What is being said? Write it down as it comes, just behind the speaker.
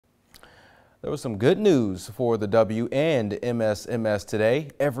There was some good news for the W and MSMS today.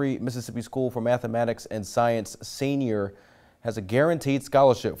 Every Mississippi School for Mathematics and Science senior has a guaranteed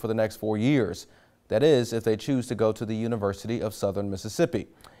scholarship for the next 4 years. That is, if they choose to go to the University of Southern Mississippi.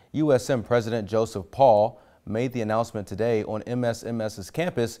 USM President Joseph Paul made the announcement today on MSMS's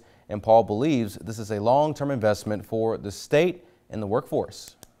campus, and Paul believes this is a long-term investment for the state and the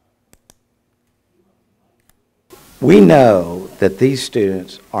workforce. We know that these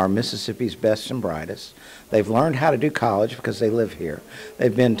students are Mississippi's best and brightest. They've learned how to do college because they live here.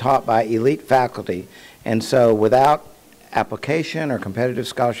 They've been taught by elite faculty, and so without application or competitive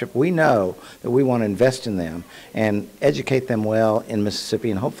scholarship, we know that we want to invest in them and educate them well in Mississippi,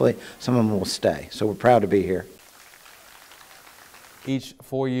 and hopefully some of them will stay. So we're proud to be here. Each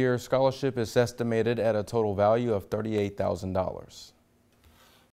 4-year scholarship is estimated at a total value of $38,000.